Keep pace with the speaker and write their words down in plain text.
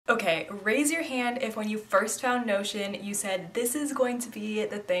Okay, raise your hand if when you first found Notion, you said, this is going to be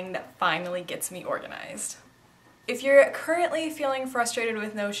the thing that finally gets me organized. If you're currently feeling frustrated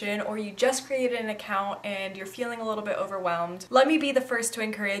with Notion or you just created an account and you're feeling a little bit overwhelmed, let me be the first to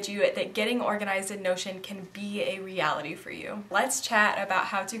encourage you that getting organized in Notion can be a reality for you. Let's chat about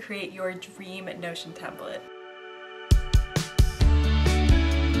how to create your dream Notion template.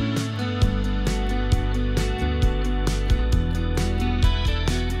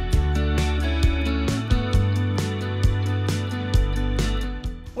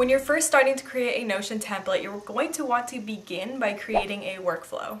 When you're first starting to create a Notion template, you're going to want to begin by creating a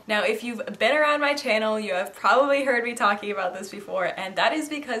workflow. Now, if you've been around my channel, you have probably heard me talking about this before, and that is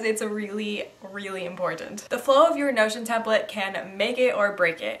because it's really important. The flow of your Notion template can make it or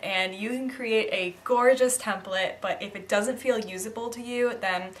break it, and you can create a gorgeous template, but if it doesn't feel usable to you,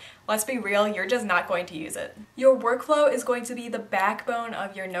 then let's be real, you're just not going to use it. Your workflow is going to be the backbone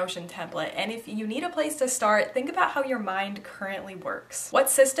of your Notion template, and if you need a place to start, think about how your mind currently works. What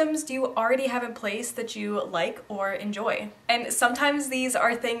systems do you already have in place that you like or enjoy? And sometimes these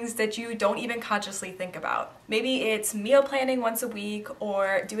are things that you don't even consciously think about. Maybe it's meal planning once a week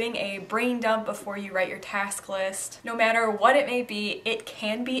or doing a brain dump before you write your task list. No matter what it may be, it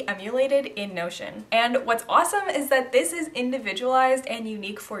can be emulated in Notion. And what's awesome is that this is individualized and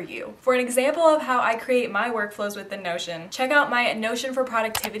unique for you. For an example of how I create my workflows within Notion, check out my Notion for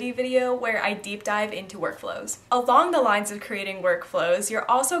Productivity video where I deep dive into workflows. Along the lines of creating workflows, you're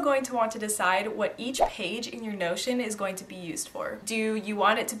also going to want to decide what each page in your Notion is going to be used for. Do you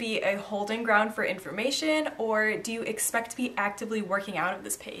want it to be a holding ground for information, or do you expect to be actively working out of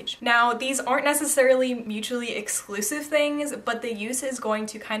this page? Now, these aren't necessarily mutually exclusive things, but the use is going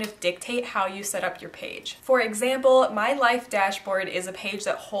to kind of dictate how you set up your page. For example, my life dashboard is a page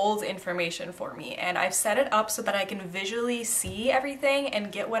that holds information for me, and I've set it up so that I can visually see everything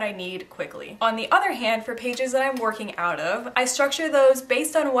and get what I need quickly. On the other hand, for pages that I'm working out of, I structure those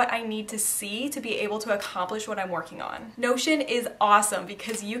based on what I need to see to be able to accomplish what I'm working on. Notion is awesome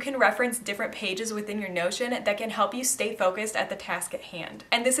because you can reference different pages within your Notion that can help you stay focused at the task at hand.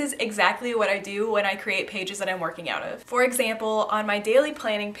 And this is exactly what I do when I create pages that I'm working out of. For example, on my daily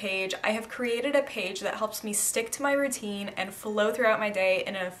planning page, I have created a page that helps me stick to my routine and flow throughout my day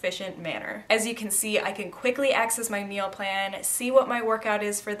in an efficient manner. As you can see, I can quickly access my meal plan, see what my workout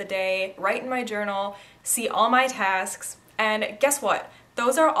is for the day, write in my journal, see all my tasks, and guess what?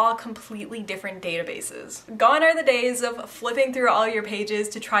 Those are all completely different databases. Gone are the days of flipping through all your pages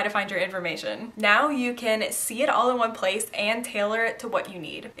to try to find your information. Now you can see it all in one place and tailor it to what you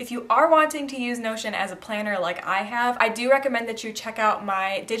need. If you are wanting to use Notion as a planner like I have, I do recommend that you check out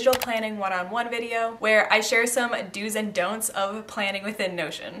my digital planning one-on-one video where I share some do's and don'ts of planning within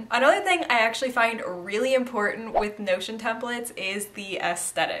Notion. Another thing I actually find really important with Notion templates is the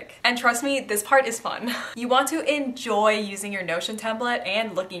aesthetic. And trust me, this part is fun. You want to enjoy using your Notion template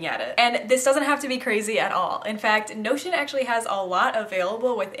and looking at it. And this doesn't have to be crazy at all. In fact, Notion actually has a lot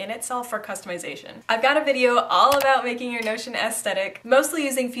available within itself for customization. I've got a video all about making your Notion aesthetic, mostly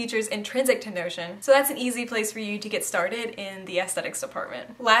using features intrinsic to Notion, so that's an easy place for you to get started in the aesthetics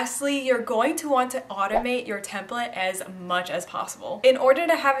department. Lastly, you're going to want to automate your template as much as possible. In order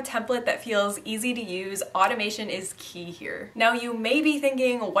to have a template that feels easy to use, automation is key here. Now you may be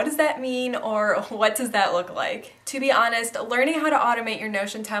thinking, what does that mean, or what does that look like? To be honest, learning how to automate your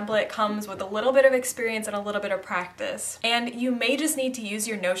Notion template comes with a little bit of experience and a little bit of practice. And you may just need to use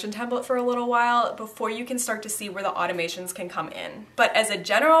your Notion template for a little while before you can start to see where the automations can come in. But as a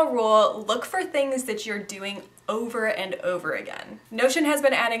general rule, look for things that you're doing over and over again. Notion has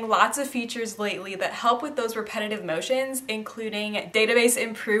been adding lots of features lately that help with those repetitive motions, including database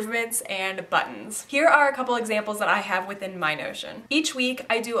improvements and buttons. Here are a couple examples that I have within my Notion. Each week,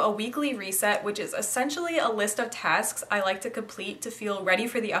 I do a weekly reset, which is essentially a list of tasks I like to complete to feel ready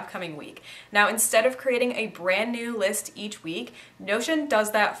for the upcoming week. Now, instead of creating a brand new list each week, Notion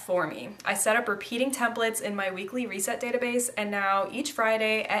does that for me. I set up repeating templates in my weekly reset database, and now each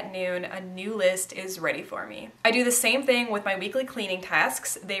Friday at noon, a new list is ready for me. I do the same thing with my weekly cleaning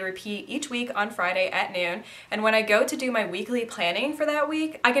tasks. They repeat each week on Friday at noon, and when I go to do my weekly planning for that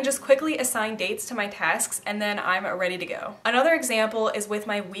week, I can just quickly assign dates to my tasks and then I'm ready to go. Another example is with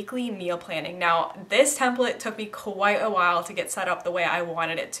my weekly meal planning. Now, this template took me quite a while to get set up the way I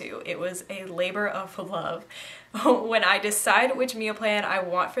wanted it to. It was a labor of love. When I decide which meal plan I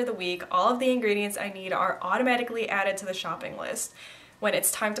want for the week, all of the ingredients I need are automatically added to the shopping list. when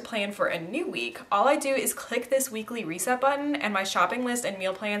it's time to plan for a new week, all I do is click this weekly reset button and my shopping list and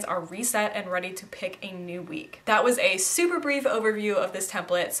meal plans are reset and ready to pick a new week. That was a super brief overview of this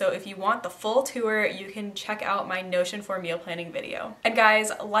template, so if you want the full tour, you can check out my Notion for meal planning video. And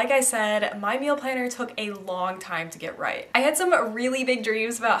guys, like I said, my meal planner took a long time to get right. I had some really big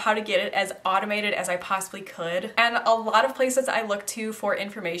dreams about how to get it as automated as I possibly could, and a lot of places I looked to for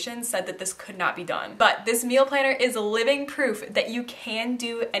information said that this could not be done. But this meal planner is living proof that you can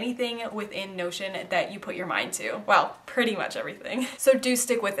do anything within Notion that you put your mind to. Well, pretty much everything. So do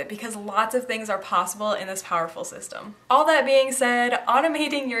stick with it because lots of things are possible in this powerful system. All that being said,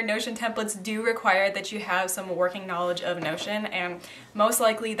 automating your Notion templates do require that you have some working knowledge of Notion, and most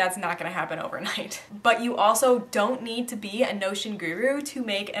likely that's not going to happen overnight. But you also don't need to be a Notion guru to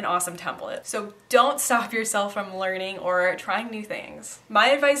make an awesome template. So don't stop yourself from learning or trying new things. My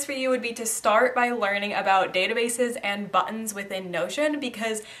advice for you would be to start by learning about databases and buttons within Notion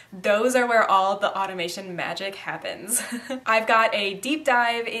because those are where all the automation magic happens. I've got a deep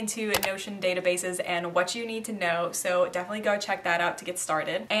dive into Notion databases and what you need to know, so definitely go check that out to get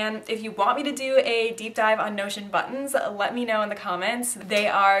started. And if you want me to do a deep dive on Notion buttons, let me know in the comments. They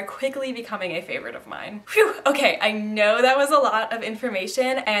are quickly becoming a favorite of mine. Phew, okay, I know that was a lot of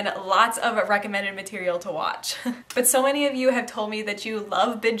information and lots of recommended material to watch. But so many of you have told me that you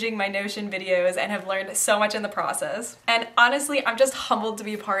love binging my Notion videos and have learned so much in the process. And honestly, I'm just humbled to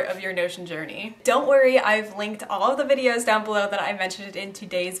be part of your Notion journey. Don't worry, I've linked all of the videos down below that I mentioned in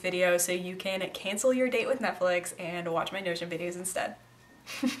today's video so you can cancel your date with Netflix and watch my Notion videos instead.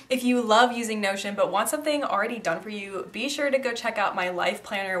 If you love using Notion but want something already done for you, be sure to go check out my life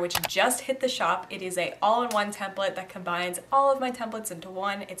planner, which just hit the shop. It is an all-in-one template that combines all of my templates into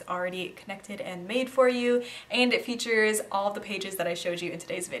one. It's already connected and made for you, and it features all of the pages that I showed you in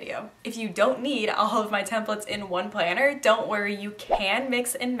today's video. If you don't need all of my templates in one planner, don't worry, you can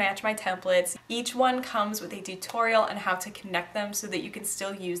mix and match my templates. Each one comes with a tutorial on how to connect them so that you can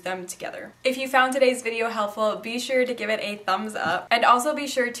still use them together. If you found today's video helpful, be sure to give it a thumbs up, and also be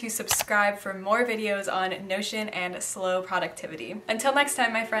sure to subscribe for more videos on Notion and slow productivity. Until next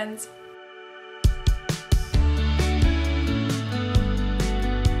time, my friends.